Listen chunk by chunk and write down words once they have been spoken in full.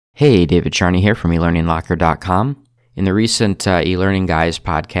Hey, David Charney here from eLearningLocker.com. In the recent eLearning Guys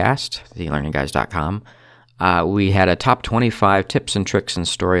podcast, the eLearningGuys.com, we had a top 25 tips and tricks in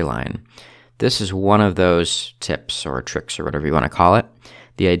Storyline. This is one of those tips or tricks or whatever you want to call it.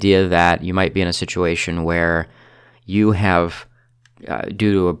 The idea that you might be in a situation where you have,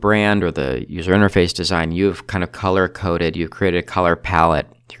 due to a brand or the user interface design, you've kind of color-coded, you've created a color palette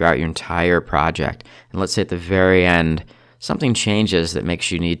throughout your entire project. And let's say at the very end, something changes that makes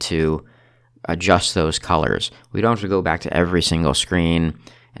you need to adjust those colors. We don't have to go back to every single screen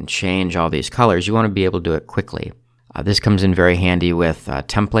and change all these colors. You want to be able to do it quickly. This comes in very handy with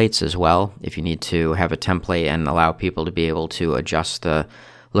templates as well. If you need to have a template and allow people to be able to adjust the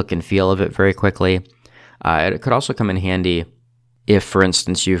look and feel of it very quickly. It could also come in handy if, for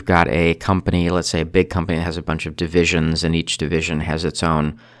instance, you've got a company, let's say a big company that has a bunch of divisions, and each division has its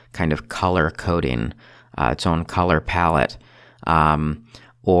own kind of color coding, its own color palette,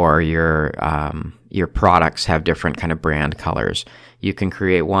 or your products have different kind of brand colors. You can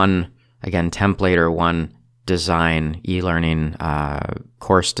create one, again, template or one design, e-learning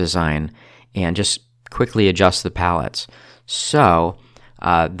course design, and just quickly adjust the palettes. So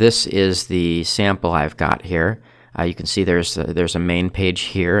this is the sample I've got here. You can see there's a main page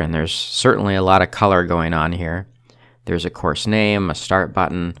here, and there's certainly a lot of color going on here. There's a course name, a start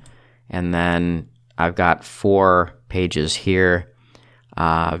button, and then I've got 4 pages here,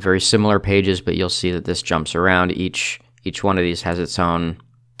 very similar pages, but you'll see that this jumps around. Each one of these has its own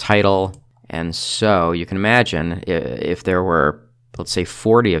title, and so you can imagine if there were, let's say,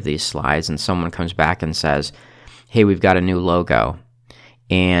 40 of these slides, and someone comes back and says, hey, we've got a new logo,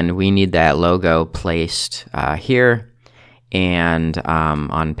 and we need that logo placed here, and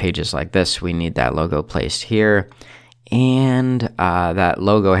on pages like this, we need that logo placed here. And that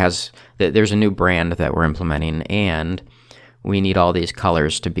logo has, there's a new brand that we're implementing, and we need all these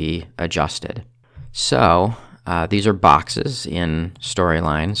colors to be adjusted. So these are boxes in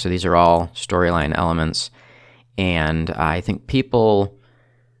Storyline. So these are all Storyline elements. And I think people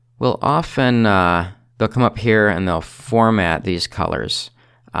will often, they'll come up here and they'll format these colors.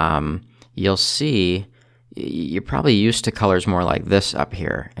 You'll see, you're probably used to colors more like this up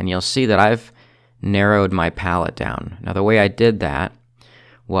here. And you'll see that I've narrowed my palette down. Now the way I did that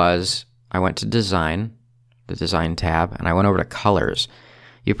was I went to Design, the Design tab, and I went over to Colors.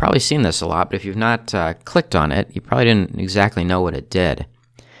 You've probably seen this a lot, but if you've not clicked on it, you probably didn't exactly know what it did.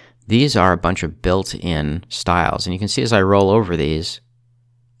 These are a bunch of built-in styles, and you can see as I roll over these,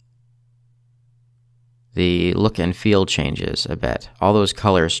 the look and feel changes a bit. All those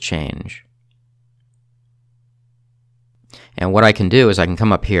colors change. And what I can do is I can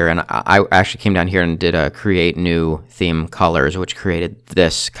come up here, and I actually came down here and did a create new theme colors, which created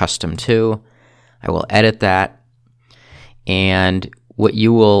this custom 2. I will edit that, and what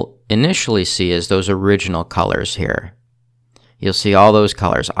you will initially see is those original colors here. You'll see all those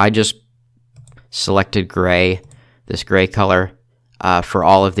colors. I just selected gray, this gray color, for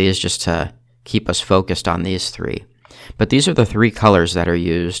all of these just to keep us focused on these 3. But these are the 3 colors that are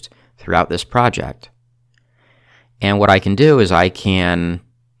used throughout this project. And what I can do is I can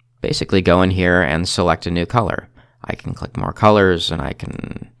basically go in here and select a new color. I can click more colors, and I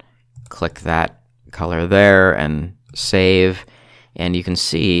can click that color there and save. And you can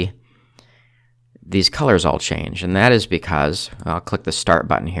see these colors all change. And that is because, I'll click the start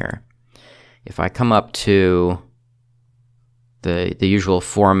button here. If I come up to the usual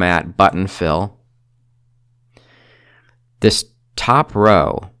format button fill, this top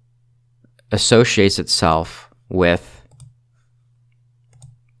row associates itself with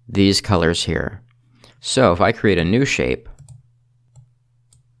these colors here. So if I create a new shape,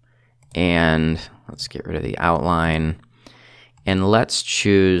 and let's get rid of the outline, and let's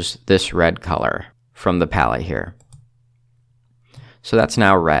choose this red color from the palette here. So that's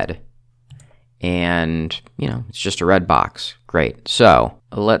now red, and it's just a red box. Great. So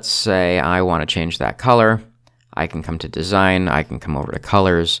let's say I want to change that color. I can come to Design, I can come over to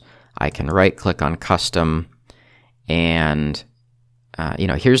Colors, I can right click on Custom, and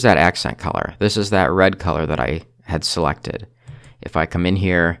here's that accent color. This is that red color that I had selected. If I come in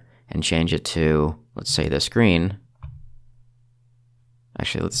here and change it to, let's say, this green,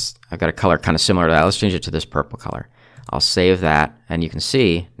 actually I've got a color kind of similar to that. Let's change it to this purple color. I'll save that, and you can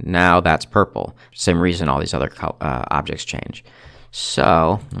see now that's purple. Same reason all these other objects change.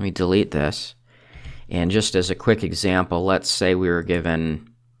 So let me delete this, and just as a quick example, let's say we were given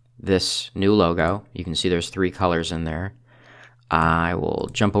this new logo. You can see there's 3 colors in there. I will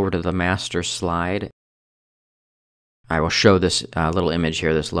jump over to the master slide. I will show this little image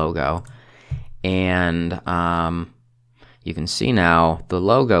here, this logo. And you can see now the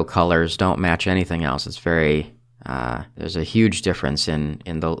logo colors don't match anything else. It's very, there's a huge difference in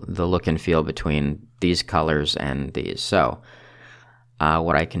the look and feel between these colors and these. So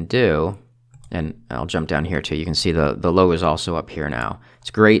what I can do, and I'll jump down here too, you can see the logo is also up here now.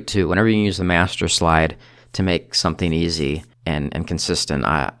 It's great to, whenever you use the master slide to make something easy and consistent,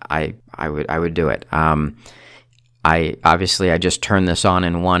 I would do it. Obviously I just turned this on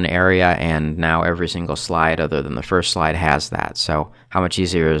in one area, and now every single slide other than the first slide has that. So how much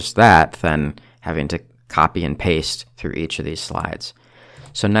easier is that than having to copy and paste through each of these slides?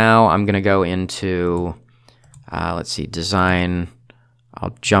 So now I'm going to go into, let's see, design.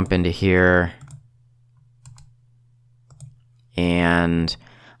 I'll jump into here, and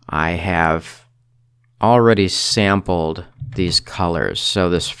I have already sampled these colors. So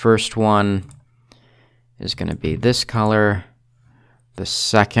this first one is going to be this color. The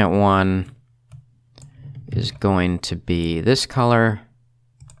second one is going to be this color.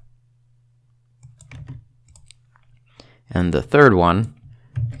 And the third one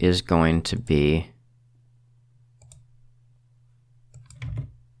is going to be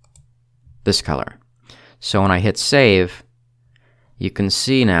this color. So when I hit save, you can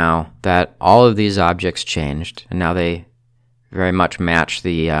see now that all of these objects changed, and now they very much match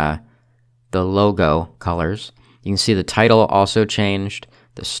the logo colors. You can see the title also changed,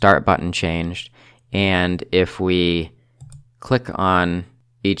 the start button changed, and if we click on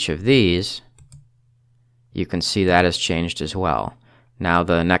each of these, you can see that has changed as well. Now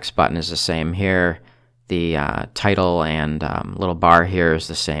the next button is the same here. The title and little bar here is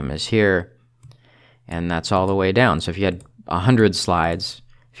the same as here, and that's all the way down. So if you had 100 slides,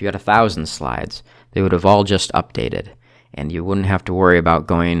 if you had 1,000 slides, they would have all just updated, and you wouldn't have to worry about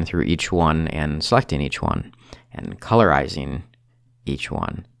going through each one and selecting each one and colorizing each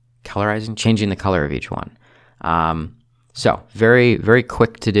one. Changing the color of each one. So very, very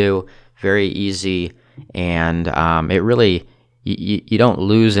quick to do, very easy, and it really, you don't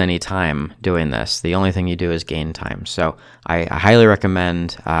lose any time doing this. The only thing you do is gain time. So I highly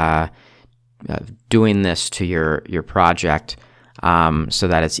recommend doing this to your project so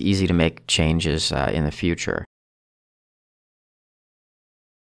that it's easy to make changes in the future.